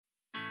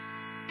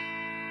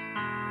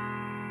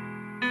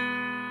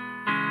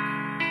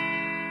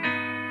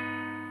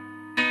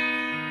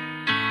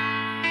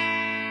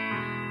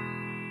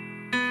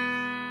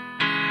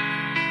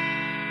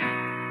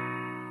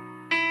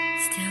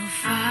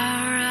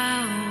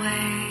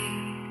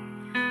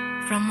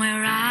from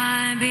where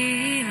I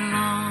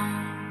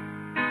belong,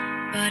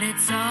 but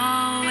it's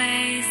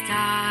always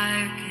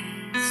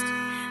darkest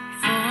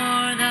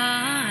before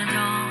the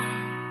dawn.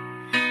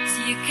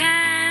 So you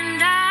can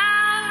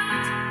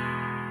doubt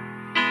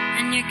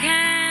and you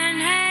can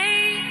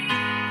hate,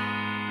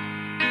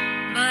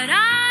 but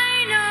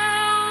I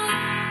know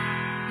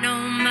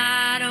no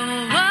matter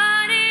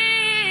what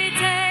it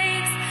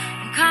takes,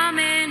 I'm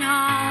coming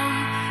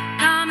home,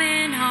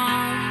 coming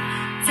home.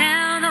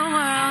 Tell the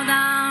world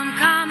I'm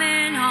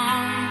coming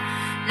home.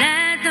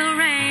 Let the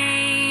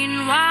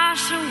rain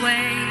wash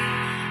away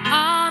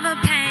all the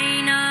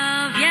pain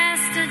of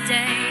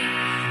yesterday.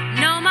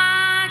 Know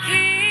my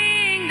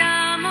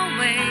kingdom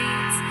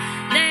awaits.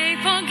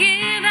 They've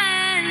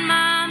forgiven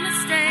my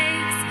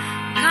mistakes.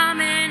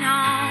 Coming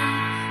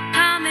home,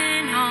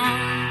 coming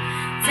home.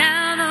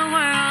 Tell the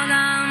world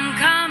I'm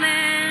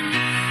coming.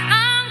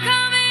 I'm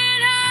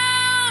coming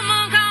home,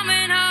 I'm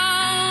coming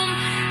home.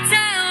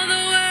 Tell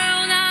the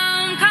world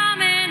I'm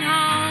coming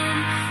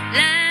home.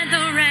 Let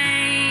the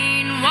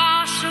rain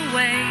wash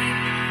away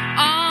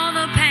all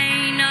the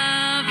pain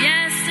of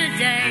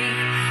yesterday.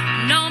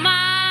 Know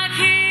my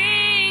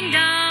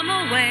kingdom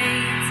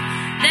awaits.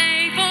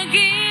 They've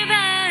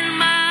forgiven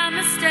my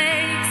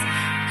mistakes.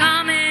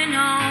 Coming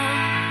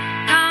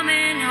home,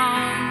 coming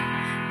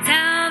home.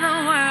 Tell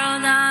the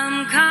world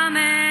I'm coming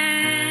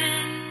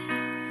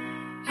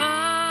home.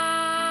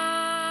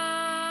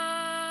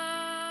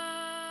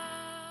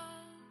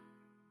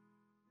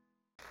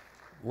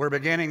 We're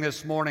beginning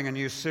this morning a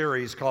new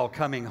series called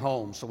Coming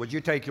Home. So would you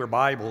take your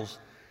Bibles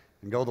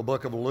and go to the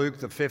book of Luke,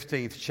 the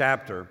 15th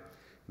chapter.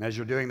 And as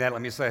you're doing that,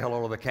 let me say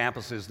hello to the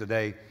campuses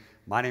today.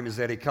 My name is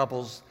Eddie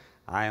Couples.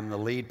 I am the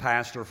lead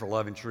pastor for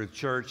Love and Truth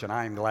Church, and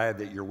I am glad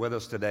that you're with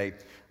us today.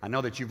 I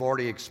know that you've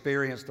already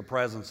experienced the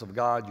presence of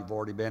God. You've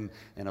already been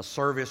in a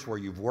service where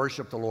you've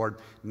worshiped the Lord.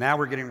 Now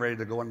we're getting ready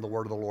to go into the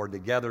Word of the Lord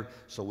together,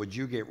 so would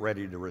you get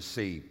ready to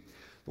receive?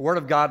 The Word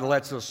of God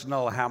lets us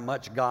know how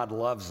much God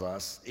loves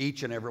us,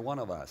 each and every one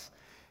of us.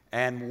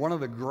 And one of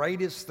the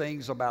greatest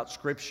things about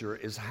Scripture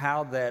is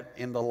how that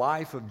in the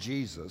life of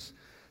Jesus,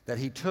 that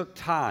He took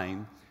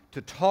time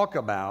to talk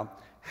about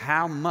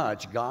how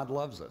much God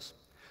loves us.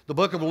 The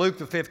book of Luke,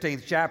 the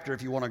 15th chapter,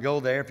 if you want to go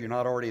there, if you're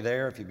not already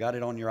there, if you've got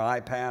it on your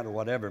iPad or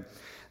whatever,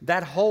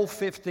 that whole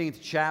 15th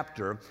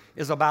chapter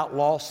is about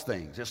lost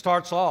things. It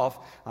starts off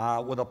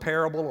with a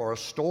parable or a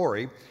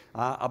story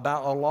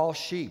about a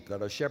lost sheep,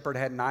 that a shepherd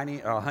had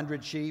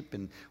 100 sheep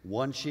and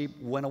one sheep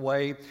went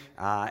away,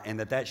 and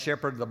that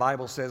shepherd, the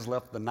Bible says,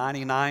 left the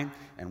 99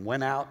 and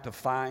went out to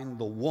find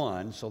the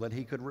one so that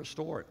he could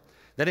restore it.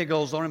 Then it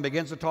goes on and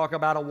begins to talk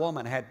about a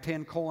woman had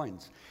 10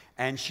 coins.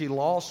 And she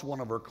lost one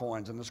of her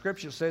coins. And the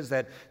Scripture says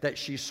that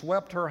she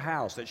swept her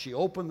house, that she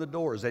opened the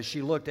doors, that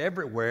she looked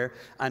everywhere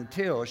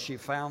until she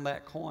found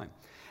that coin.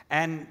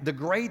 And the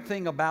great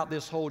thing about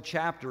this whole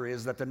chapter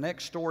is that the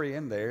next story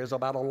in there is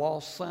about a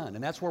lost son.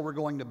 And that's where we're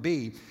going to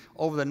be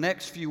over the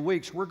next few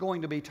weeks. We're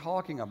going to be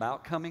talking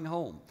about coming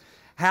home.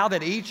 How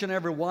that each and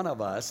every one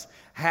of us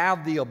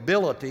have the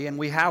ability and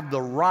we have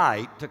the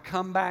right to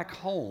come back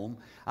home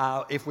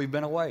if we've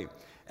been away.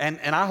 And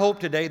I hope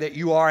today that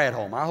you are at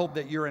home. I hope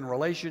that you're in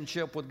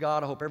relationship with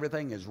God. I hope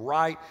everything is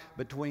right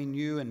between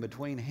you and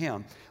between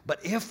Him.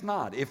 But if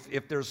not,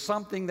 if there's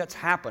something that's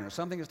happened or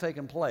something that's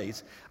taken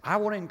place, I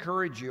want to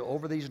encourage you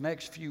over these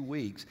next few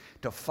weeks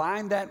to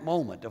find that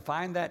moment, to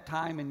find that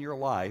time in your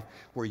life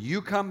where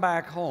you come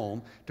back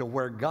home to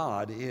where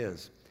God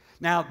is.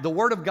 Now, the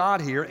Word of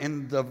God here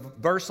in the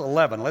verse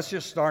 11, let's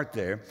just start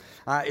there.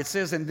 It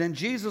says, and then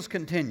Jesus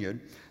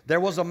continued, there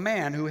was a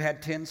man who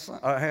had two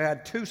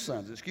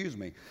sons,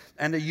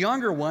 and the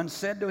younger one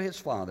said to his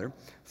father,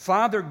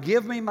 Father,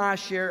 give me my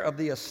share of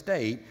the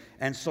estate.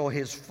 And so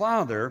his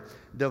father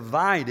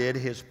divided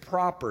his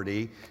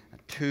property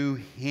to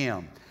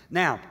him.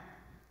 Now,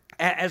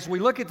 as we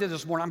look at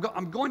this morning,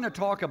 I'm going to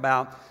talk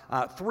about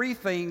three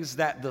things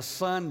that the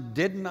son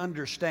didn't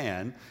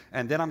understand,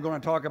 and then I'm going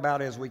to talk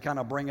about, as we kind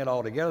of bring it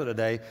all together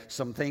today,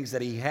 some things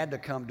that he had to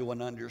come to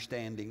an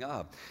understanding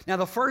of. Now,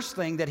 the first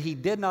thing that he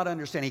did not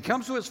understand, he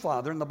comes to his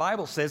father, and the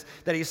Bible says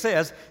that he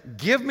says,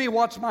 give me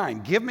what's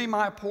mine, give me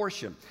my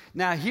portion.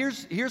 Now,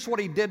 here's what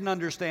he didn't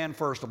understand,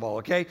 first of all,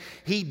 okay?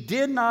 He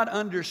did not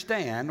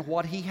understand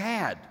what he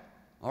had.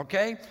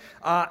 Okay?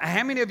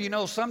 How many of you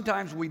know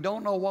sometimes we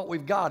don't know what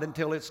we've got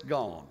until it's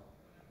gone?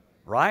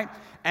 Right?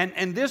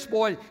 And this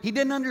boy, he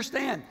didn't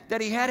understand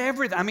that he had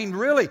everything. I mean,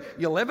 really,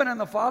 you're living in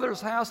the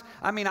Father's house?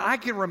 I mean, I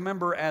can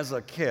remember as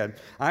a kid,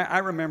 I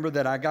remember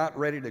that I got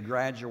ready to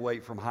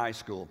graduate from high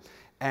school,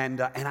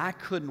 and I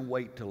couldn't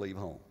wait to leave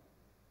home.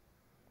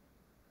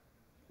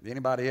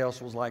 Anybody else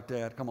was like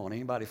that? Come on,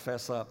 anybody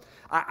fess up?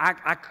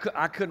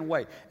 I couldn't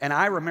wait. And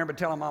I remember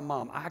telling my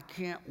mom, I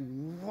can't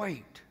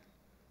wait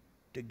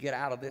to get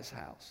out of this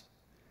house.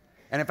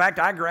 And in fact,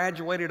 I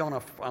graduated on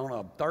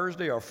a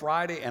Thursday or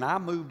Friday, and I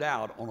moved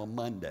out on a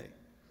Monday.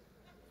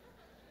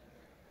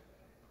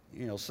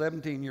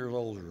 17 years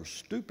old are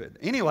stupid.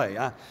 Anyway,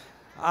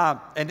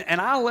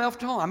 And I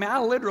left home. I mean, I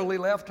literally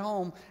left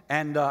home,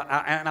 and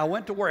I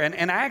went to work.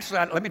 And actually,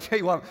 let me tell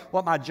you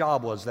what my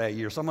job was that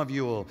year. Some of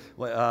you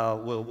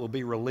will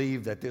be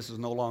relieved that this is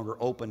no longer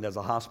opened as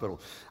a hospital.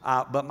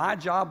 But my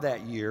job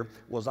that year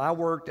was I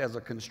worked as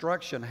a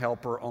construction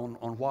helper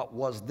on what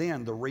was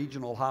then the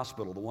regional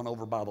hospital, the one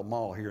over by the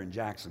mall here in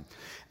Jackson.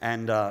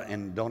 And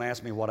don't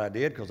ask me what I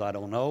did because I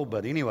don't know.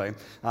 But anyway,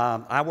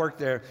 I worked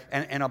there.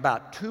 And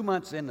about 2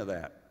 months into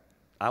that,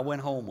 I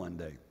went home one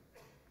day.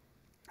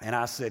 And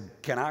I said,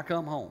 "Can I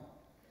come home?"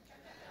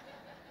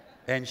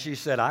 And she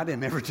said, "I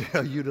didn't ever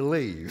tell you to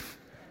leave."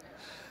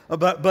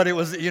 But it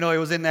was, it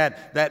was in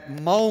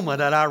that moment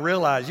that I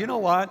realized, you know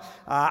what?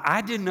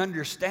 I didn't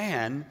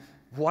understand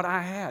what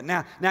I had.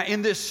 Now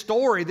in this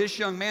story, this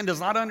young man does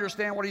not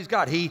understand what he's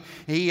got. He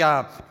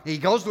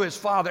goes to his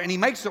father and he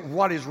makes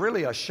what is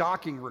really a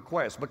shocking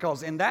request,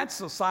 because in that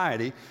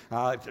society,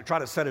 to try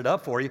to set it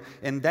up for you,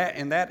 in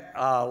that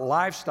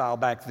lifestyle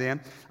back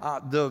then,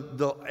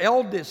 the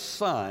eldest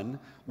son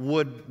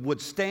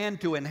would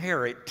stand to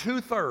inherit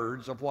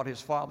 2/3 of what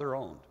his father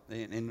owned.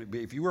 And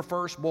if you were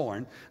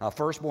firstborn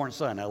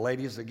son, now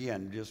ladies,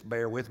 again, just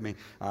bear with me,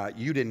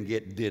 you didn't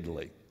get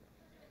diddly.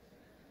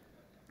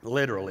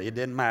 Literally, it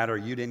didn't matter.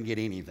 You didn't get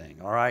anything,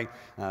 all right?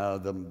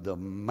 The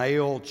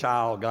male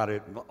child got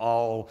it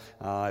all.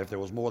 If there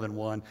was more than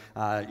one,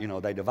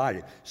 they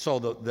divided. So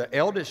the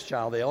eldest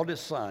child, the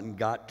eldest son,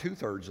 got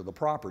 2/3 of the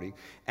property,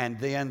 and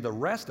then the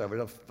rest of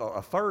it,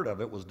 a third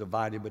of it, was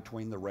divided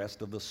between the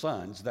rest of the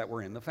sons that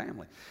were in the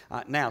family.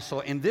 So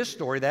in this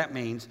story, that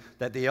means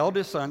that the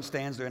eldest son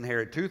stands to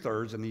inherit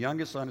 2/3, and the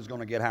youngest son is going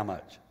to get how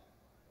much?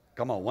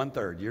 Come on,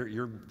 1/3.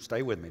 You're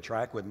stay with me,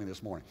 track with me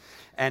this morning.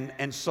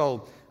 And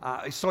so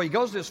he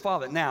goes to his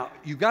father. Now,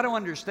 you've got to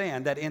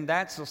understand that in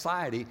that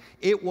society,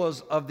 it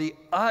was of the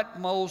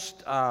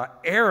utmost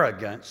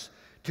arrogance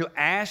to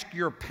ask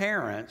your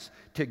parents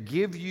to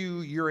give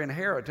you your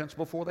inheritance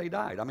before they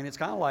died. I mean, it's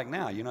kind of like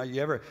now.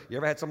 You ever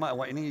had somebody,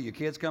 any of your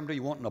kids come to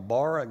you wanting to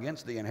borrow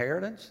against the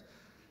inheritance?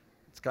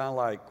 It's kind of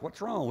like, what's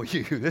wrong with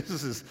you?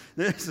 This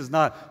is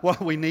not what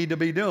we need to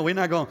be doing. We're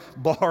not going to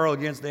borrow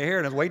against the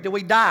inheritance. Wait till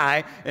we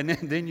die, and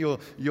then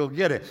you'll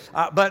get it.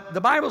 But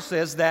the Bible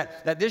says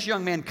that this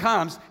young man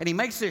comes, and he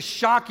makes this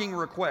shocking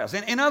request.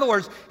 In other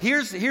words,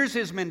 here's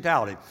his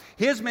mentality.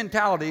 His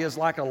mentality is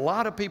like a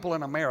lot of people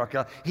in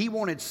America. He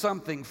wanted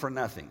something for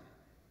nothing.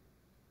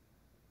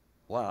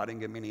 Wow, I didn't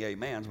get many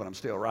amens, but I'm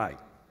still right.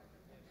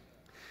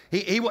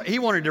 He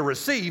wanted to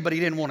receive, but he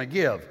didn't want to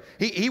give.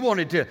 He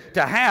wanted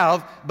to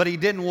have, but he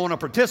didn't want to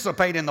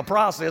participate in the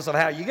process of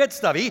how you get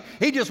stuff.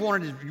 He just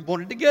wanted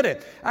to get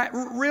it.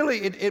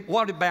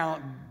 What it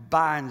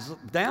binds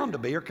down to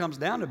be, or comes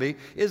down to be,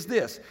 is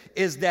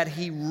that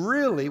he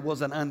really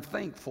was an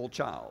unthankful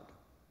child.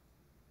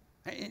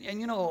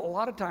 And a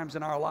lot of times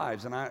in our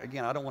lives, and I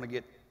don't want to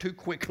get too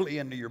quickly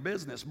into your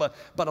business, but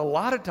a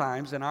lot of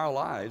times in our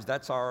lives,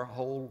 that's our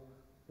whole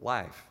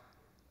life,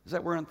 is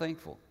that we're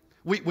unthankful.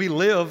 We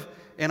live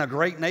in a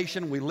great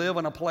nation. We live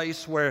in a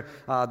place where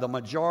the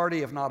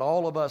majority, if not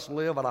all of us,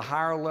 live at a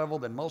higher level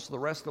than most of the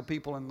rest of the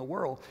people in the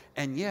world.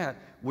 And yet,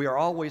 we are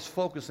always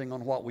focusing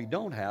on what we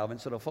don't have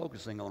instead of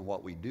focusing on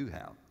what we do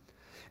have.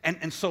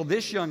 And so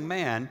this young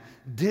man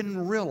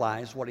didn't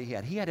realize what he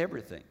had. He had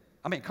everything.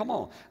 I mean, come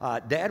on.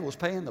 Dad was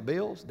paying the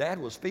bills. Dad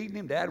was feeding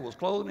him. Dad was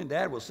clothing him.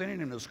 Dad was sending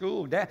him to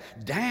school.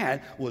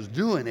 Dad was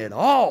doing it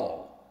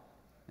all.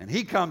 And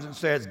he comes and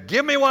says,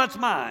 "Give me what's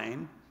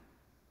mine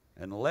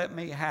and let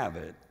me have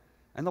it."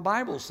 And the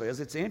Bible says,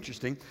 it's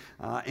interesting,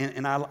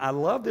 and I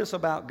love this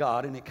about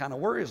God, and it kind of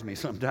worries me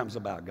sometimes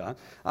about God,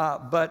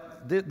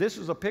 but this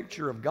is a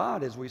picture of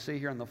God as we see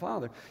here in the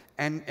Father.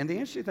 And the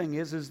interesting thing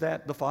is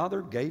that the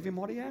Father gave him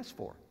what he asked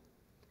for.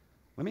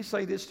 Let me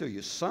say this to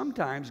you.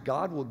 Sometimes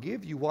God will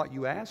give you what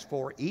you ask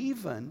for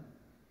even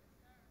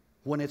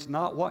when it's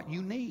not what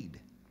you need.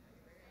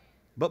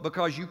 But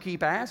because you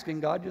keep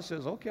asking, God just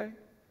says, okay.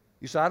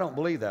 You say, I don't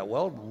believe that.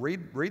 Well,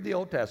 read the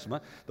Old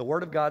Testament. The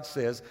Word of God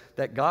says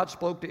that God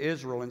spoke to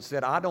Israel and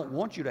said, I don't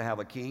want you to have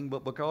a king,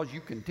 but because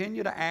you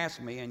continue to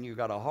ask me and you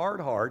got a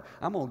hard heart,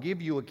 I'm going to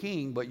give you a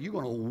king, but you're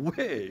going to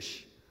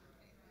wish.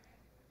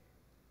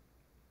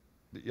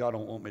 Y'all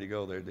don't want me to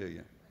go there, do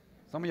you?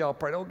 Some of y'all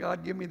prayed, oh,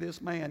 God, give me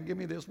this man, give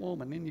me this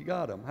woman, then you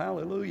got him.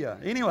 Hallelujah.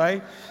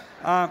 Anyway,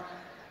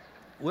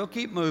 we'll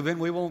keep moving.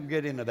 We won't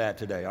get into that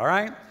today, all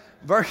right?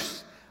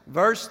 Verse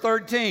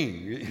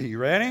 13. You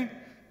ready?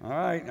 All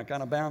right, I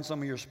kind of bound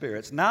some of your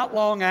spirits. Not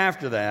long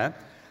after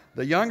that,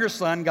 the younger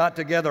son got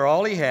together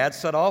all he had,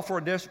 set off for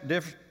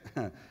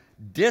a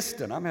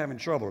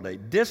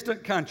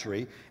distant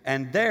country,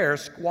 and there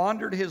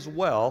squandered his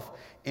wealth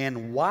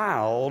in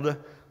wild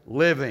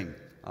living.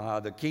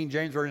 The King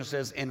James Version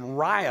says in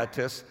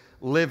riotous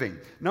living.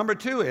 Number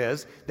 2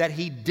 is that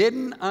he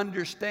didn't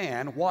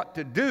understand what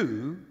to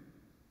do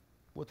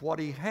with what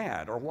he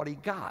had or what he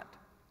got.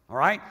 All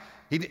right?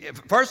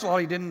 First of all,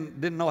 he didn't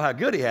know how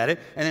good he had it.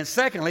 And then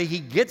secondly, he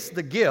gets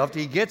the gift.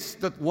 He gets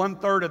the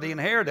 1/3 of the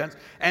inheritance.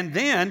 And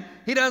then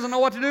he doesn't know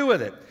what to do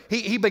with it.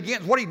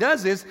 What he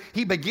does is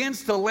he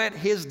begins to let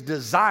his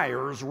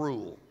desires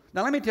rule.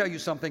 Now, let me tell you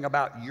something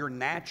about your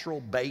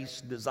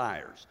natural-based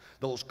desires,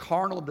 those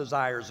carnal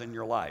desires in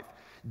your life.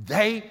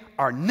 They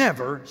are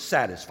never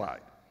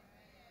satisfied.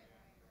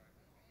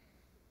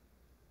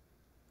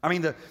 I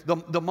mean,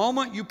 the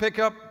moment you pick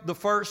up the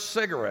first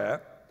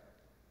cigarette,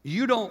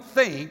 you don't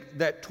think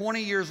that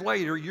 20 years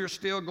later you're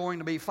still going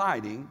to be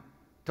fighting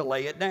to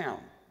lay it down.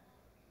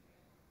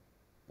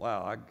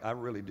 Wow, I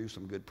really do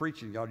some good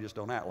preaching. Y'all just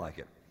don't act like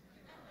it.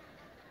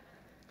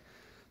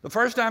 The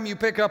first time you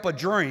pick up a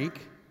drink,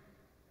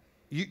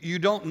 you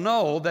don't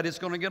know that it's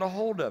going to get a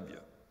hold of you.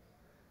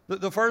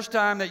 The first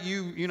time that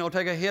you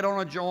take a hit on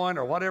a joint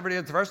or whatever it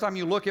is, the first time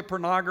you look at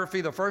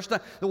pornography, the first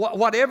time,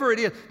 whatever it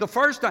is, the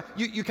first time,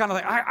 you kind of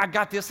think, I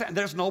got this,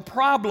 there's no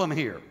problem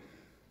here.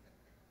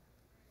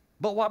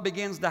 But what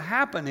begins to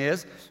happen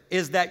is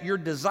that your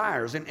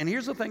desires, and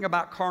here's the thing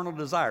about carnal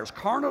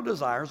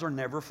desires are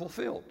never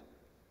fulfilled.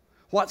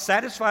 What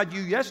satisfied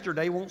you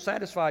yesterday won't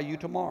satisfy you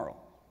tomorrow.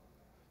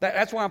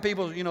 That's why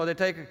people, they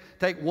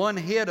take one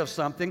hit of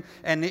something,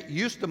 and it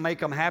used to make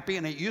them happy,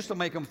 and it used to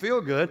make them feel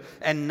good,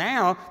 and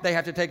now they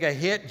have to take a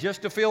hit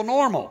just to feel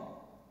normal.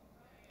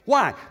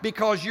 Why?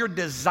 Because your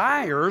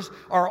desires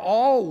are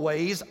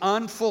always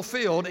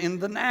unfulfilled in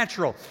the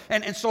natural.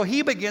 And so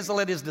he begins to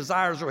let his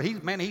desires, he's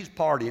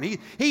partying.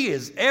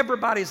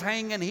 Everybody's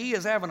hanging. He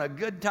is having a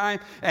good time.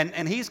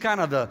 And he's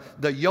kind of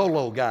the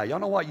YOLO guy. Y'all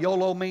know what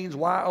YOLO means?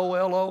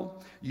 Y-O-L-O?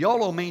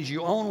 YOLO means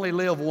you only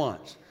live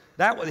once.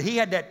 He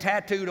had that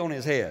tattooed on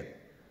his head.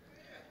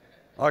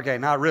 Okay,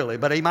 not really,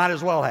 but he might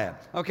as well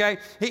have. Okay,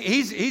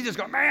 he's just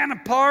going, man,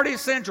 party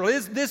central.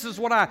 This is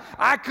what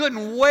I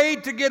couldn't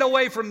wait to get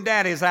away from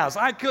Daddy's house.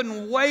 I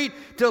couldn't wait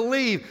to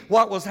leave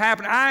what was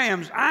happening.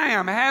 I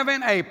am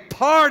having a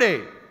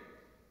party.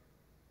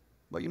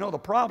 But the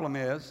problem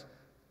is,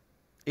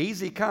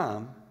 easy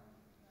come,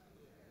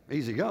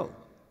 easy go.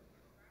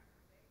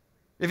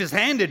 If it's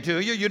handed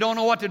to you, you don't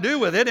know what to do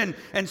with it,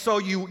 and so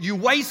you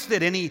waste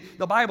it. And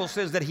the Bible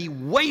says that he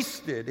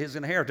wasted his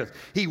inheritance.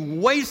 He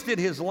wasted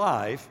his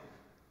life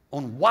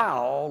on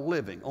wild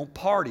living, on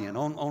partying,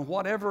 on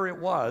whatever it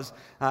was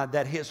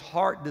that his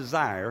heart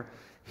desired.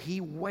 He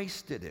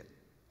wasted it.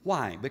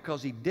 Why?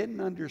 Because he didn't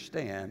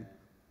understand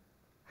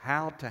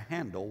how to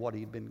handle what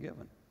he'd been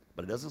given.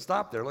 But it doesn't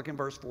stop there. Look in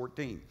verse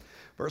 14.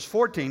 Verse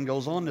 14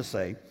 goes on to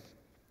say,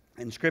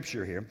 in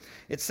Scripture here,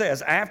 it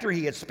says, after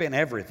he had spent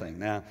everything.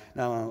 Now,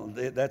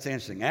 that's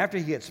interesting. After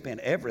he had spent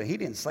everything, he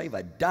didn't save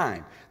a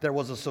dime. There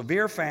was a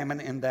severe famine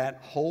in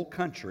that whole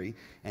country,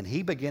 and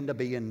he began to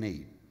be in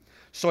need.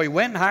 So he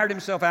went and hired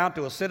himself out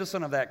to a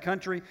citizen of that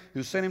country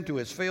who sent him to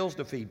his fields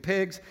to feed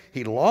pigs.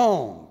 He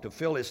longed to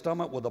fill his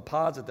stomach with the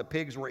pods that the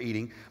pigs were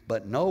eating,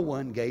 but no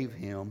one gave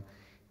him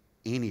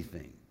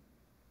anything.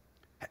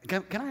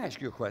 Can I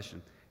ask you a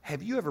question?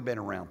 Have you ever been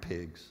around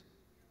pigs?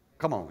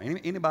 Come on,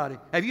 anybody?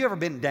 Have you ever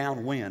been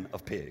downwind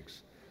of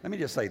pigs? Let me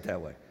just say it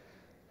that way.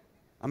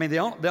 I mean, the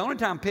only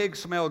time pigs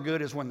smell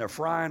good is when they're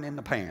frying in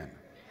the pan.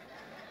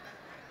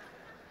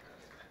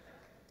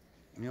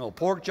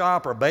 Pork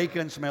chop or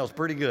bacon smells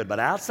pretty good. But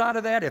outside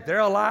of that, if they're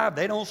alive,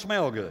 they don't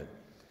smell good.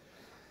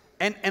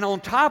 And on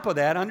top of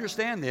that,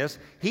 understand this,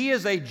 he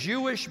is a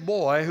Jewish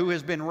boy who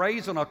has been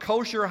raised in a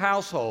kosher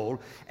household,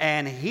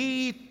 and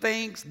he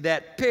thinks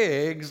that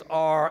pigs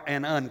are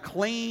an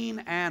unclean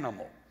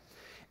animal.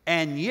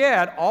 And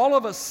yet, all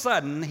of a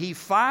sudden, he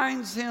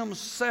finds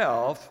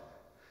himself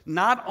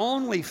not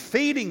only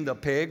feeding the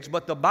pigs,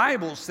 but the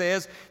Bible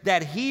says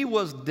that he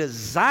was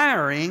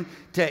desiring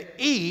to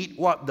eat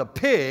what the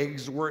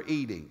pigs were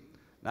eating.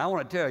 Now, I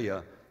want to tell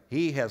you,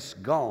 he has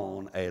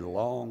gone a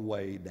long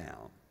way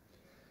down.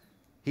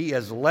 He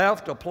has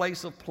left a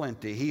place of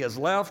plenty. He has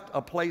left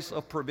a place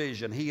of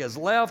provision. He has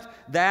left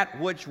that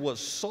which was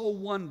so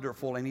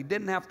wonderful, and he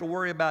didn't have to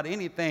worry about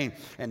anything.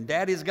 And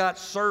Daddy's got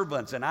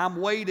servants, and I'm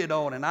waited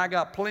on, and I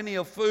got plenty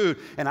of food,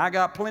 and I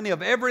got plenty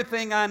of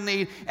everything I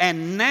need.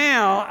 And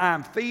now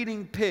I'm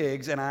feeding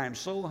pigs, and I am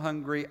so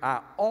hungry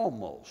I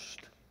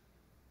almost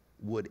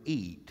would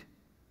eat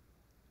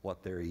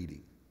what they're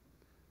eating.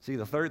 See,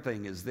 the third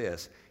thing is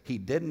this. He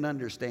didn't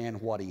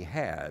understand what he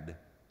had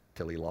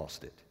till he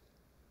lost it.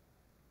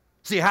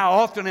 See, how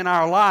often in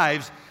our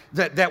lives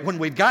that when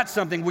we've got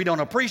something, we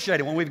don't appreciate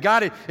it. When we've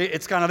got it,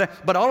 it's kind of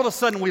that. But all of a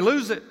sudden, we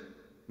lose it.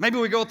 Maybe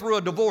we go through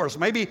a divorce.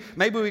 Maybe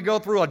we go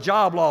through a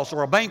job loss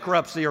or a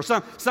bankruptcy or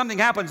something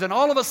happens, and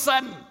all of a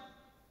sudden,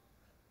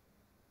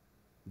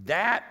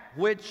 that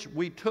which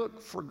we took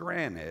for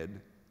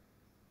granted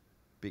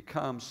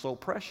becomes so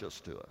precious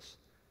to us.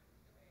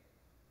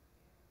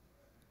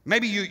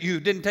 Maybe you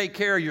didn't take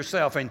care of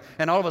yourself, and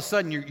all of a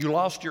sudden, you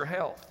lost your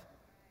health.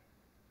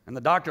 And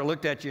the doctor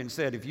looked at you and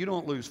said, if you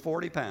don't lose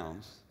 40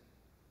 pounds,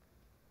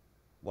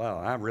 wow,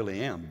 I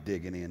really am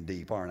digging in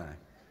deep, aren't I?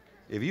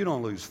 If you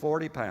don't lose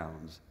 40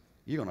 pounds,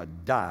 you're going to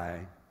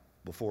die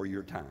before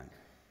your time.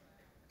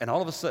 And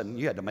all of a sudden,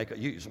 you had to make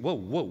whoa,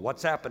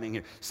 what's happening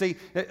here? See,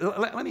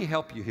 let me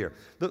help you here.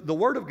 The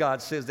Word of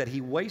God says that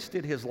he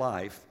wasted his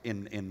life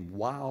in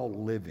wild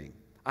living.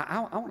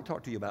 I want to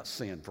talk to you about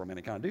sin for a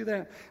minute. Can I do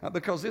that?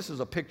 Because this is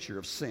a picture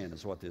of sin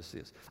is what this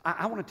is.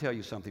 I want to tell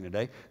you something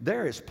today.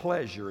 There is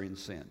pleasure in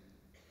sin.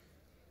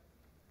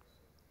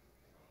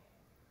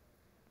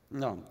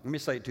 No, let me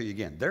say it to you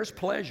again. There's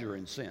pleasure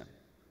in sin.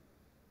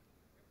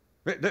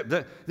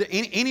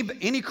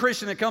 Any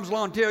Christian that comes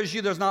along and tells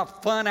you there's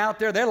not fun out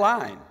there, they're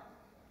lying.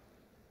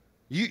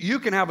 You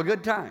can have a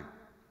good time.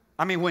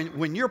 I mean,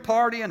 when you're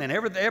partying and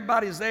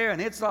everybody's there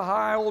and it's a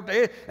high old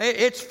day,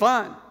 it's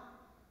fun.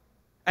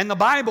 And the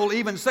Bible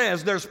even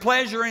says there's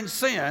pleasure in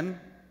sin,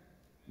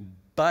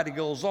 but it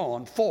goes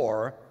on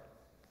for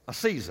a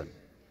season.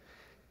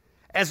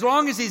 As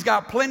long as he's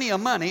got plenty of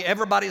money,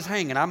 everybody's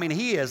hanging. I mean,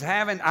 he is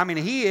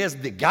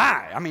the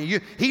guy. I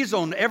mean, he's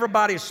on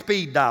everybody's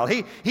speed dial.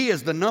 He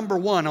is the number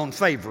one on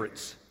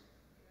favorites.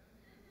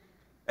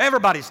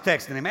 Everybody's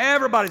texting him.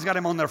 Everybody's got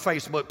him on their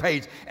Facebook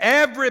page.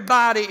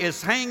 Everybody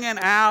is hanging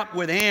out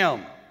with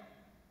him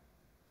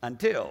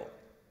until,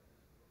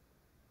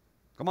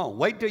 come on,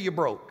 wait till you're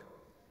broke.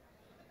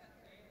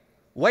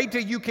 Wait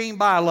till you can't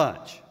buy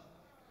lunch.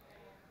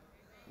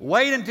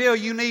 Wait until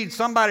you need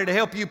somebody to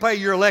help you pay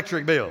your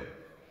electric bill.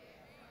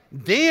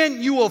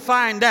 Then you will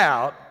find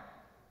out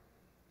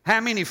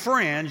how many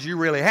friends you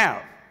really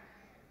have.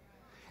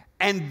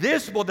 And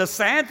the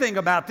sad thing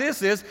about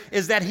this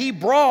is that he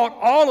brought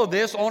all of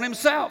this on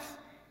himself.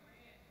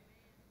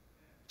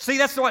 See,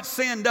 that's what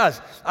sin does.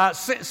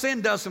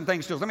 Sin does some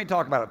things to us. Let me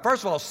talk about it.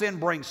 First of all, sin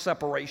brings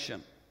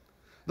separation.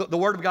 The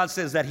Word of God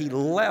says that he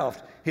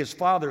left his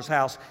father's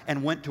house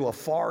and went to a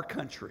far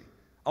country.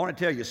 I want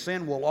to tell you,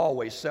 sin will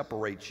always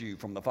separate you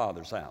from the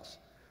Father's house.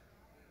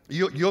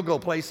 You'll go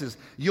places,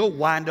 you'll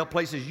wind up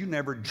places you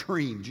never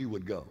dreamed you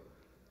would go.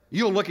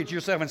 You'll look at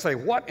yourself and say,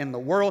 what in the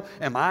world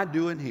am I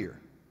doing here?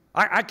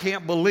 I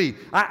can't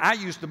believe. I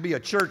used to be a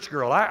church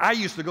girl. I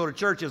used to go to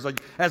church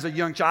as a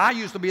young child. I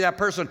used to be that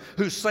person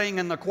who sang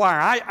in the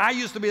choir. I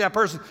used to be that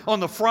person on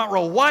the front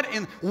row.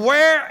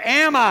 Where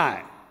am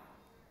I?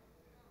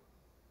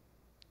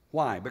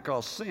 Why?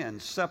 Because sin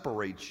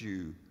separates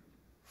you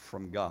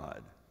from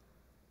God.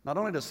 Not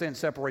only does sin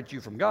separate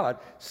you from God,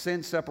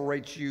 sin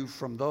separates you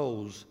from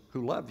those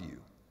who love you.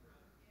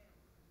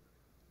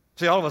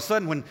 See, all of a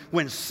sudden,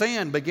 when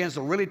sin begins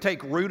to really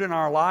take root in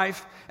our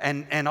life,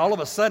 and all of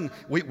a sudden,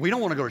 we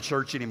don't want to go to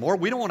church anymore.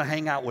 We don't want to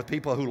hang out with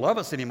people who love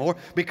us anymore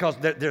because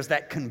there's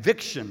that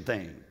conviction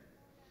thing.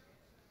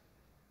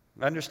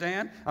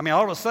 Understand? I mean,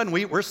 all of a sudden,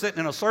 we're sitting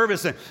in a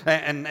service,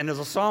 and there's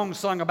a song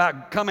sung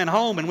about coming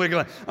home, and we're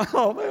going,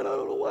 oh, man, I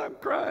don't know why I'm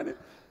crying.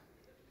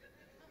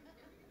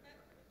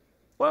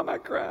 Why am I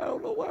crying? I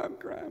don't know why I'm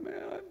crying,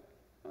 man.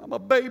 I'm a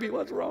baby.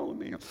 What's wrong with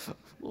me? I'm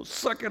going to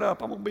suck it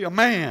up. I'm going to be a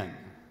man.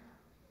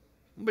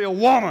 I'm going to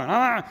be a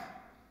woman.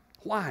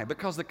 Why?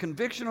 Because the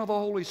conviction of the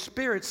Holy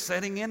Spirit's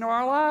setting into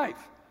our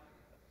life.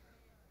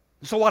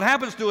 So what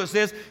happens to us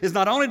is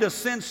not only does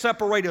sin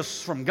separate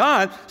us from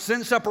God,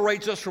 sin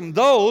separates us from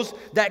those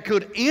that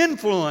could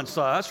influence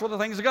us for the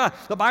things of God.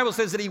 The Bible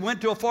says that he went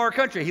to a far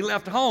country. He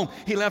left home.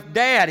 He left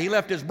dad. He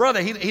left his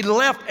brother. He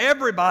left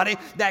everybody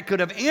that could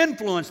have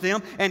influenced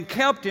him and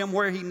kept him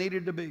where he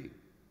needed to be.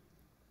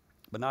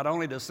 But not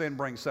only does sin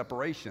bring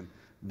separation,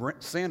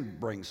 sin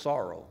brings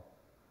sorrow.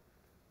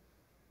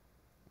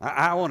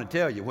 I want to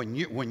tell you, when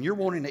you're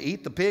wanting to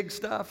eat the pig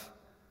stuff,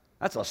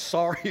 that's a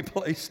sorry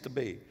place to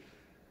be.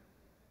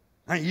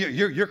 I mean,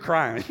 you're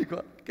crying. You go,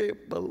 I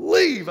can't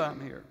believe I'm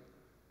here.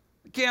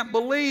 I can't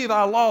believe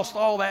I lost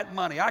all that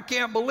money. I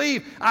can't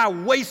believe I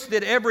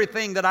wasted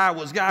everything that I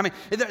was. I mean,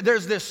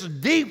 there's this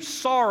deep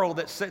sorrow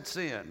that sets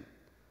in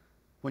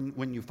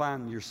when you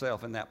find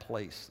yourself in that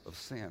place of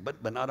sin.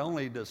 But not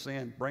only does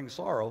sin bring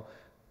sorrow,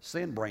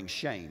 sin brings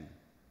shame.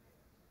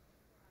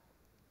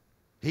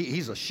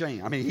 He's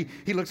ashamed. I mean,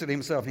 he looks at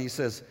himself and he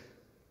says,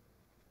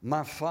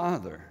 my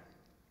father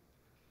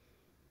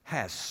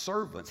has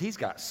servants. He's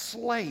got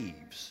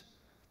slaves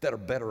that are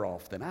better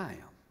off than I am.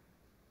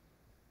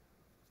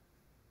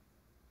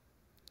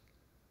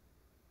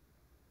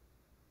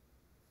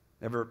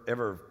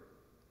 Ever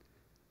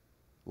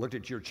looked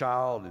at your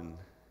child and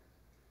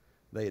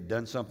they had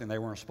done something they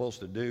weren't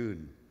supposed to do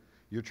and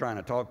you're trying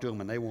to talk to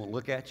them and they won't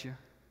look at you?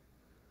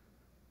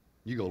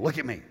 You go, look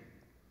at me.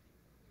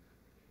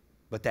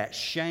 But that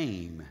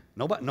shame,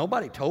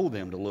 nobody told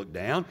them to look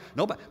down.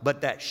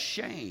 But that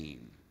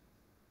shame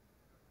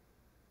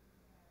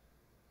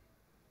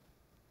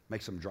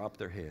makes them drop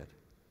their head.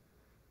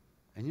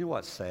 And you know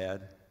what's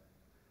sad?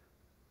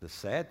 The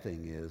sad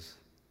thing is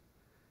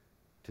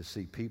to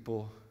see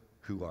people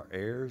who are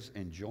heirs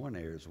and joint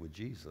heirs with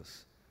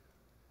Jesus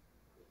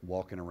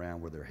walking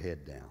around with their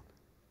head down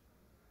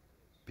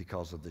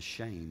because of the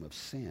shame of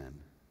sin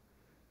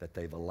that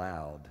they've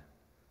allowed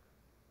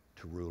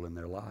to rule in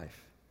their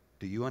life.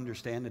 Do you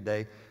understand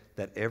today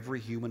that every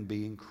human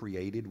being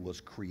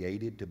was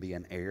created to be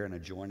an heir and a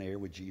joint heir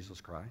with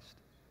Jesus Christ?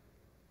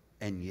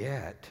 And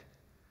yet,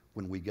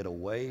 when we get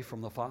away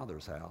from the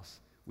Father's house,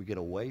 we get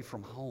away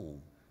from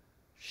home,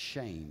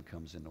 shame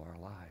comes into our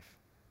life.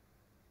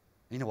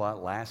 You know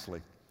what?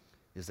 Lastly,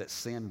 is that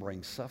sin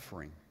brings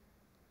suffering.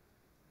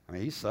 I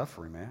mean, he's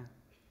suffering, man.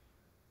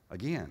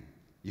 Again,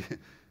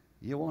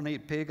 you want to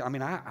eat pig? I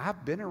mean,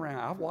 I've been around.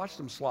 I've watched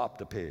them slop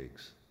the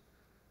pigs.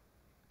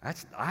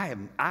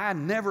 I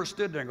never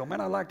stood there and go, man,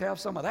 I'd like to have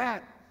some of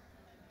that.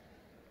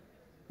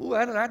 Ooh,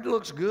 that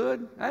looks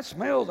good. That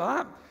smells.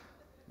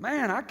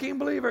 Man, I can't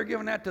believe they're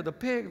giving that to the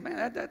pig.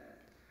 Man,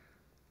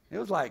 it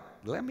was like,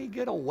 let me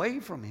get away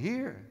from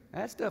here.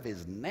 That stuff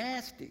is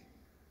nasty.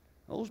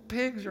 Those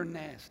pigs are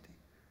nasty.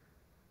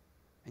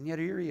 And yet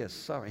here he is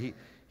suffering.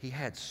 He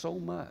had so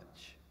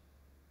much,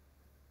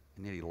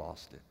 and yet he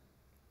lost it.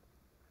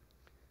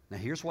 Now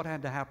here's what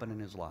had to happen in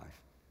his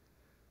life.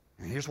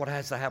 And here's what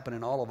has to happen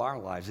in all of our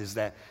lives is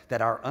that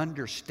our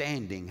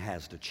understanding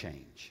has to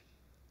change.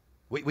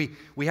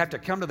 We have to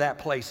come to that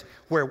place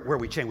where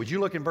we change. Would you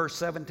look in verse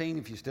 17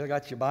 if you still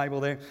got your Bible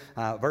there?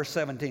 Verse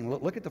 17,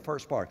 look at the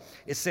first part.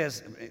 It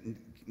says,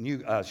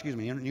 New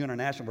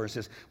International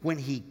Version says, when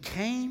he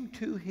came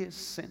to his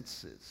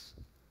senses.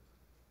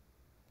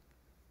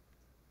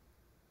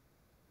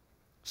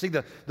 See,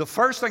 the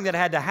first thing that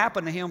had to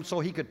happen to him so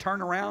he could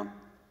turn around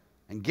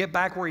and get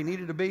back where he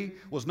needed to be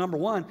was, number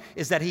one,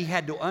 is that he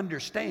had to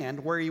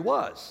understand where he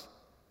was.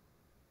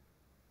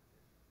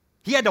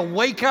 He had to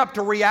wake up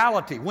to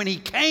reality when he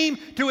came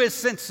to his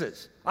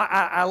senses.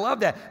 I love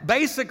that.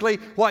 Basically,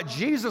 what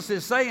Jesus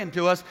is saying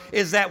to us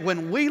is that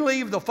when we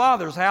leave the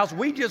Father's house,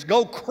 we just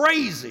go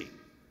crazy.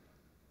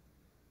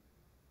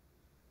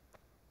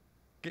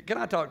 Can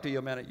I talk to you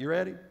a minute? You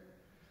ready?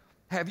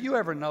 Have you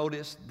ever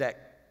noticed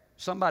that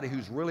somebody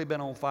who's really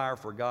been on fire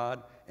for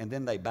God and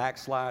then they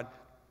backslide,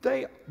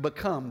 they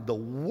become the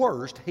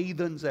worst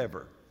heathens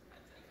ever?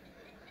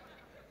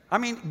 I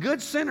mean,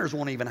 good sinners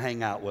won't even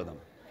hang out with them.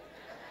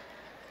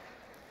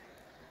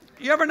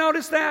 You ever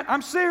notice that?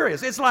 I'm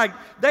serious. It's like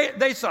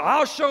they say,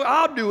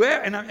 I'll do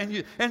it.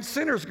 And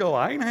sinners go,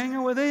 I ain't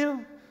hanging with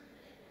them.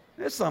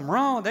 There's something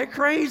wrong. They're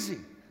crazy.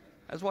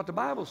 That's what the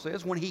Bible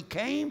says. When he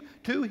came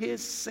to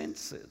his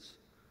senses.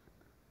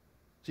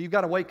 So you've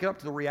got to wake up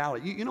to the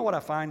reality. You know what I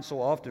find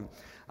so often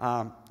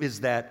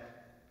is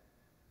that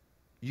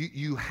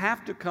you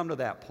have to come to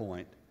that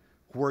point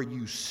where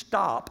you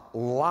stop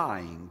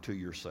lying to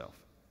yourself.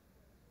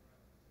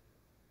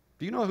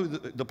 Do you know who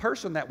the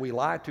person that we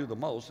lie to the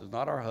most is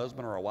not our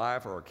husband or our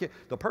wife or our kid.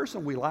 The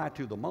person we lie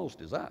to the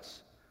most is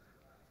us.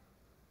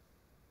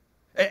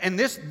 And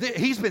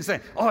he's been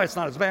saying, oh, it's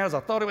not as bad as I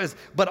thought it was.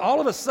 But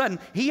all of a sudden,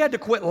 he had to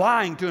quit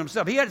lying to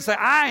himself. He had to say,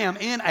 I am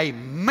in a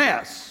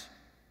mess.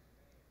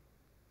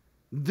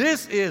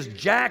 This is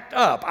jacked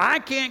up. I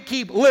can't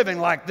keep living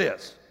like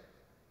this.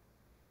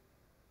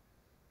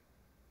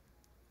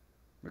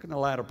 Look in the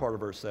latter part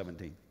of verse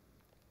 17.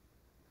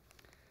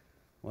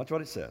 Watch what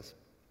it says.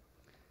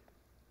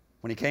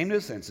 When he came to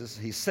his senses,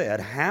 he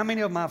said, how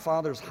many of my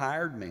father's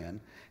hired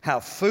men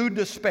have food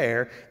to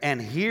spare,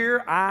 and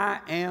here I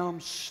am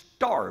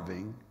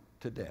starving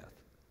to death?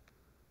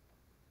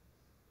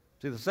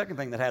 See, the second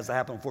thing that has to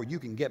happen before you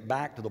can get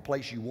back to the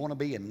place you want to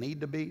be and need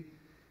to be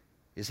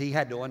is he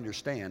had to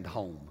understand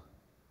home.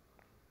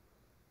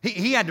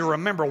 He had to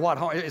remember what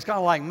home. It's kind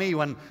of like me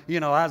when, I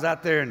was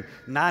out there in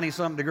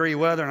 90-something degree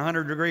weather and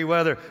 100-degree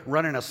weather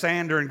running a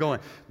sander and going,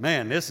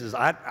 man, this is,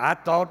 I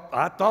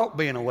thought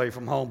being away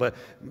from home, but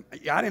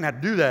I didn't have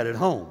to do that at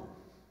home.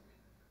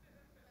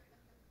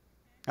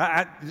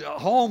 I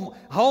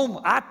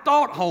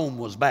thought home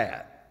was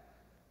bad.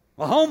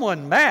 Well, home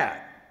wasn't bad.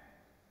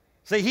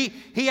 See,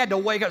 he had to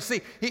wake up.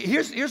 See,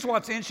 here's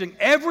what's interesting.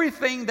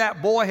 Everything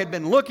that boy had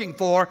been looking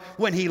for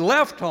when he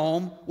left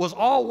home was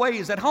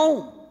always at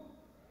home.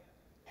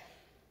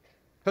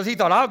 Because he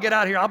thought, I'll get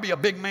out here, I'll be a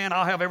big man,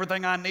 I'll have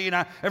everything I need,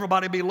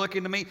 everybody will be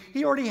looking to me.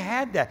 He already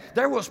had that.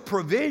 There was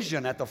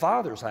provision at the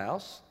Father's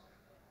house.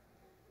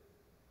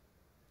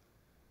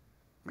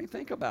 I mean,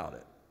 think about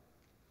it.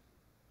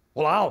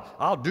 Well,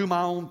 I'll do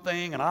my own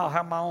thing, and I'll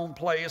have my own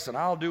place, and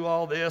I'll do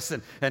all this,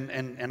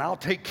 and I'll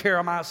take care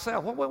of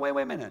myself. Wait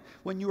a minute.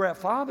 When you were at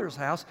Father's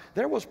house,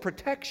 there was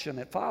protection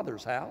at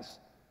Father's house.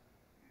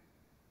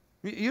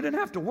 You didn't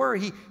have to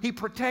worry. He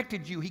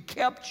protected you. He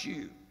kept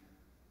you.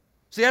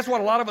 See, that's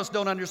what a lot of us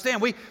don't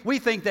understand. We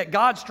think that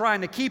God's trying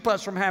to keep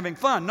us from having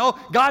fun. No,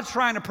 God's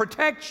trying to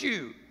protect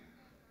you.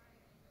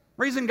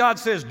 The reason God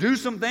says do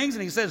some things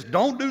and he says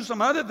don't do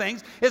some other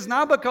things is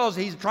not because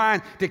he's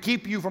trying to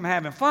keep you from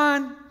having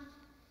fun.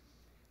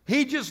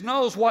 He just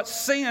knows what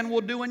sin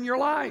will do in your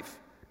life.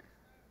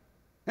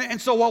 And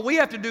so what we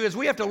have to do is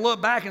we have to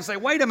look back and say,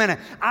 wait a minute,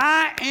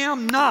 I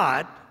am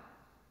not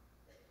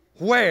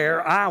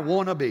where I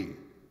want to be.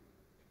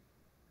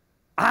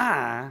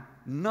 I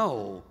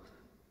know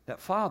that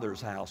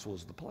Father's house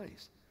was the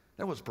place.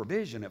 There was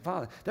provision at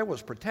Father. There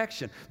was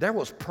protection. There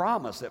was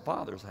promise at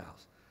Father's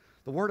house.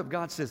 The Word of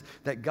God says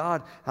that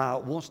God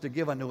wants to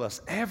give unto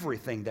us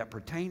everything that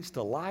pertains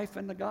to life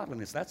and to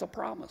godliness. That's a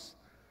promise.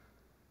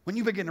 When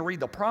you begin to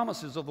read the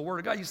promises of the Word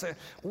of God, you say,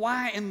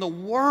 why in the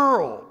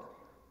world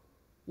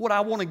would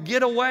I want to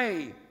get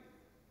away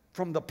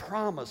from the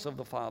promise of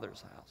the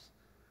Father's house?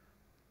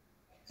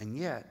 And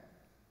yet,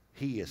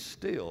 he is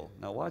still,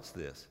 now watch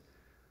this,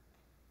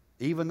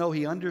 even though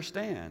he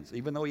understands,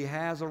 even though he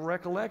has a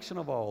recollection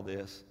of all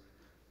this,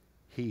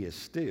 he is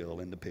still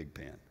in the pig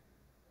pen.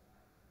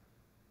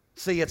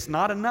 See, it's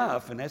not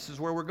enough, and this is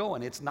where we're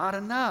going. It's not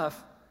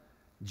enough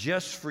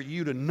just for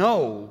you to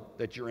know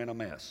that you're in a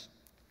mess.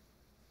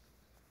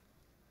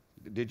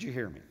 Did you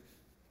hear me?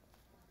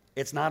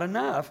 It's not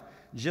enough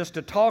just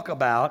to talk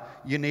about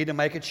you need to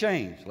make a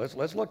change.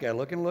 Let's look at it.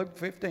 Look in Luke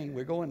 15.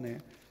 We're going there.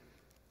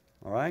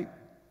 All right?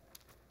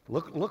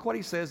 Look what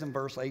he says in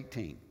verse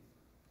 18.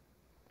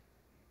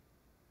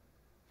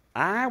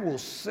 I will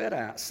set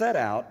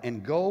out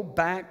and go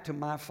back to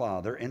my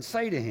father and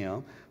say to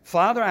him,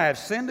 Father, I have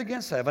sinned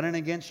against heaven and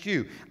against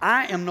you.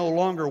 I am no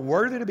longer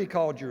worthy to be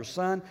called your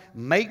son.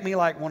 Make me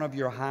like one of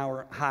your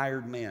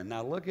hired men.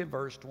 Now look at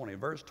verse 20.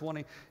 Verse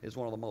 20 is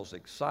one of the most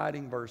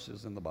exciting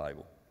verses in the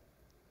Bible.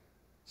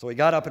 So he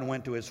got up and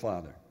went to his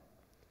father.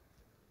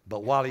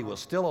 But while he was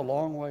still a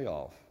long way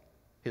off,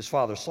 his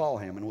father saw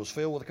him and was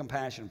filled with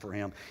compassion for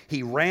him.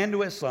 He ran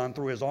to his son,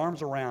 threw his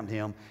arms around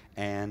him,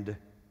 and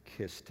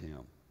kissed him.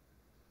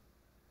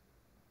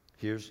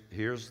 Here's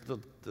the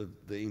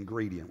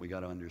ingredient we got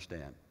to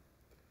understand.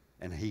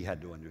 And he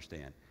had to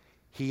understand.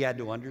 He had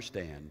to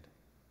understand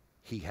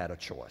he had a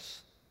choice.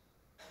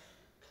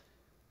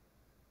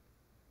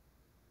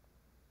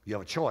 You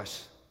have a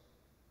choice.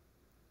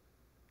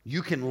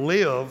 You can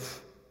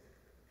live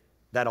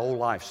that old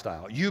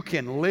lifestyle. You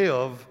can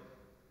live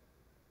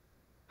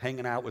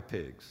hanging out with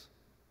pigs.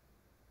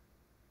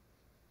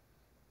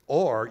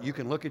 Or you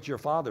can look at your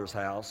father's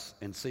house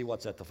and see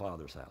what's at the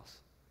father's house.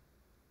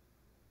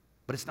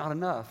 But it's not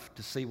enough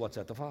to see what's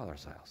at the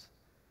Father's house.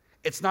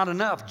 It's not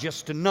enough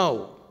just to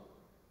know.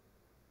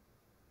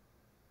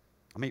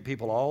 I meet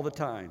people all the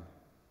time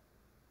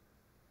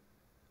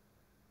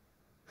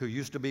who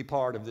used to be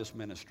part of this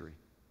ministry,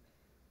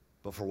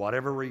 but for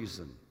whatever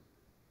reason,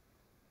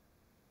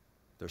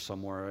 they're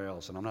somewhere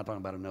else. And I'm not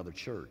talking about another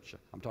church.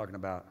 I'm talking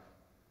about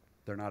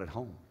they're not at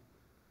home.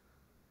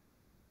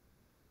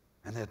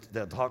 And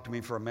they'll talk to me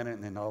for a minute,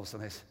 and then all of a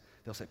sudden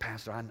they'll say,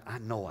 Pastor, I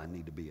know I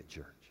need to be at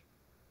church.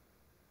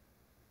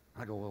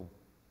 I go, well,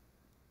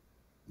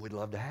 we'd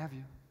love to have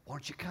you. Why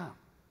don't you come?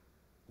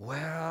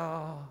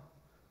 Well,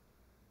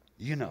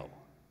 you know.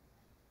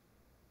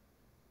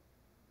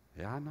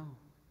 Yeah, I know.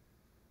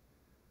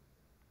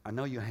 I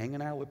know you're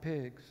hanging out with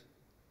pigs.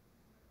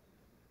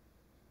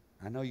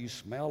 I know you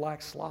smell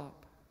like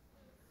slop.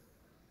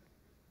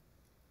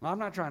 Well, I'm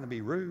not trying to be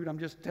rude. I'm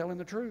just telling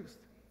the truth.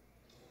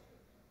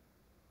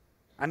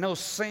 I know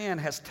sin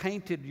has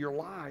tainted your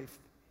life.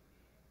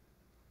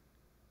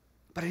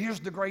 But here's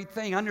the great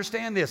thing.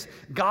 Understand this.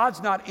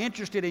 God's not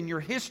interested in your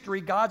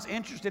history. God's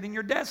interested in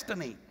your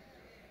destiny.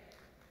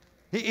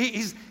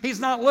 He's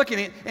not looking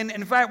at, and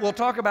in fact, we'll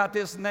talk about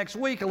this next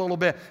week a little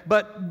bit,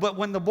 but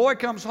when the boy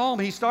comes home,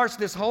 he starts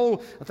this whole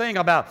thing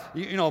about,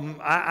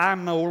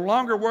 I'm no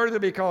longer worthy to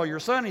be called your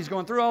son. He's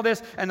going through all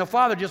this, and the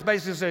father just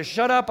basically says,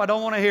 shut up, I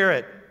don't want to hear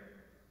it.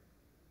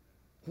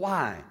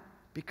 Why?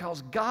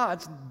 Because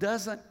God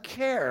doesn't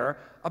care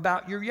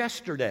about your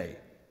yesterday.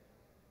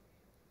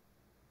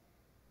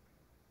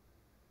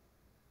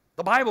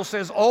 The Bible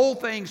says,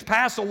 old things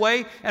pass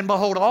away, and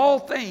behold, all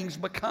things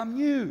become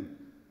new.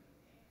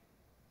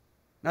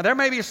 Now, there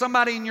may be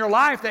somebody in your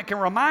life that can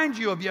remind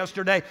you of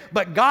yesterday,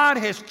 but God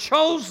has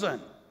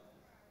chosen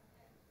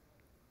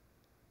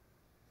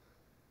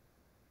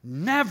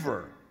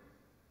never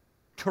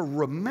to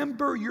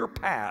remember your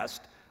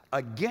past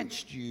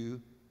against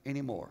you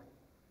anymore.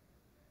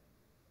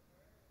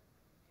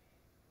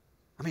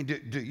 I mean,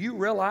 do you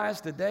realize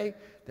today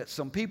that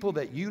some people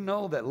that you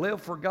know that live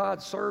for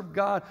God, serve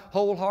God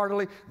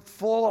wholeheartedly,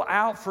 fall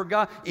out for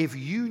God, if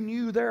you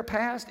knew their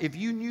past, if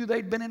you knew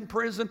they'd been in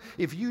prison,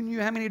 if you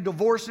knew how many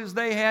divorces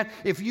they had,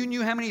 if you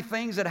knew how many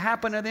things that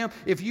happened to them,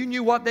 if you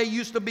knew what they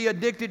used to be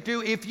addicted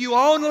to, if you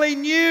only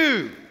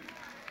knew.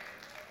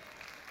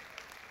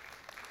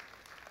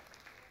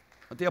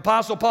 But the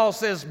Apostle Paul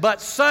says,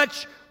 but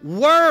such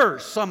were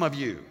some of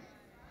you.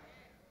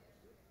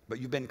 But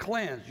you've been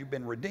cleansed, you've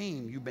been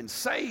redeemed, you've been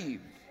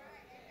saved.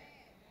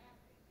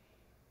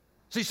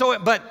 See,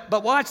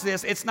 but watch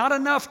this. It's not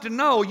enough to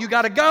know. You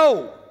got to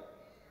go.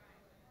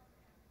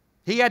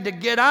 He had to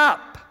get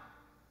up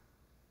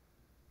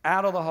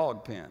out of the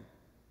hog pen.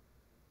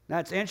 Now,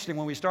 it's interesting.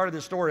 When we started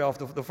this story off,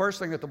 the first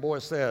thing that the boy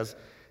says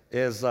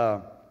is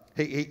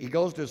he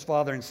goes to his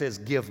father and says,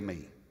 give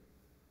me.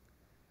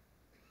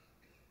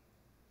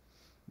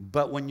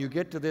 But when you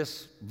get to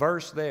this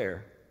verse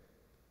there,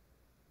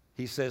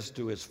 he says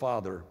to his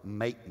father,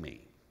 make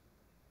me.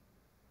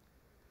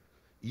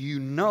 You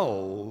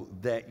know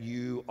that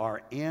you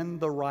are in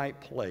the right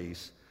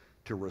place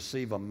to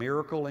receive a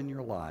miracle in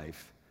your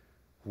life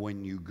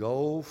when you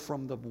go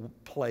from the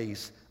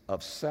place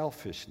of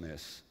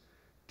selfishness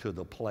to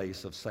the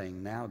place of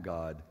saying, now,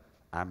 God,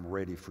 I'm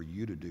ready for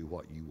you to do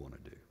what you want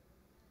to do.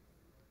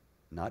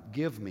 Not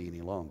give me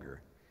any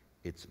longer.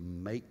 It's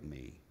make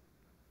me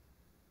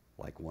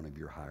like one of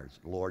your hires.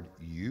 Lord,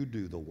 you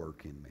do the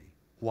work in me.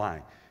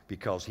 Why?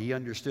 Because he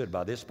understood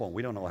by this point,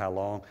 we don't know how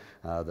long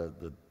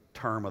the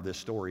term of this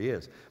story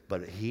is,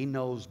 but he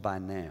knows by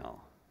now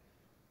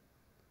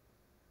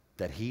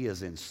that he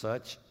is in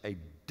such a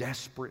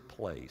desperate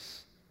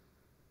place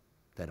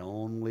that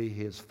only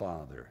his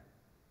Father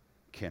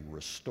can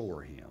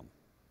restore him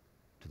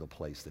to the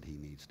place that he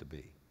needs to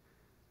be.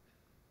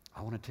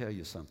 I want to tell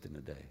you something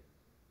today.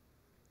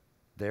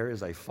 There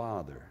is a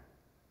Father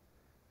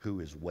who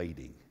is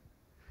waiting,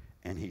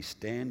 and he's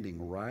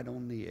standing right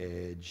on the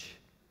edge,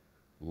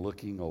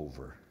 looking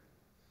over,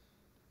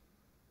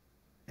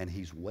 and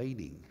he's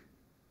waiting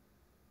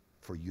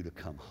for you to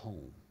come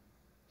home.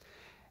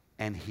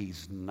 And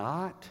he's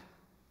not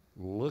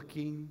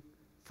looking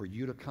for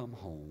you to come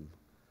home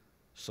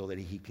so that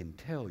he can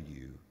tell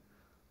you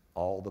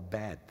all the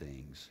bad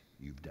things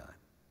you've done.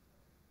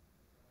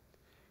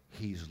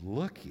 He's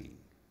looking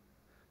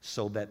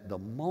so that the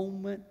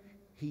moment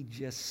he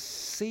just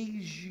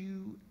sees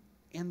you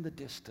in the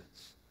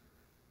distance,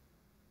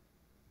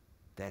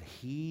 that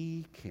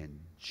he can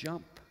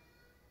jump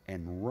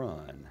and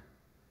run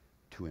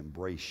to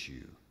embrace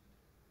you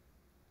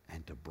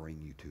and to bring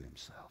you to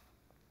himself.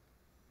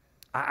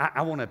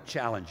 I want to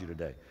challenge you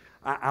today.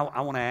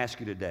 I want to ask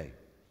you today,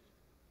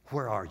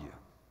 where are you?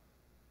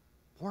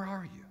 Where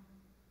are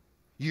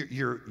you?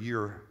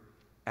 You're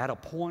at a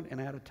point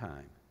and at a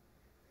time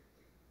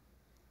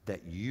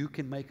that you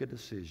can make a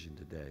decision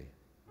today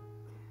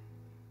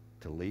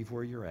to leave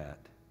where you're at,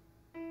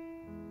 and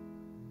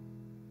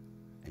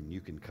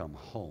you can come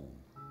home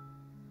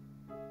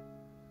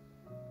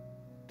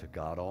to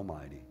God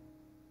Almighty,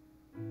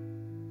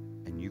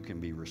 and you can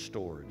be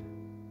restored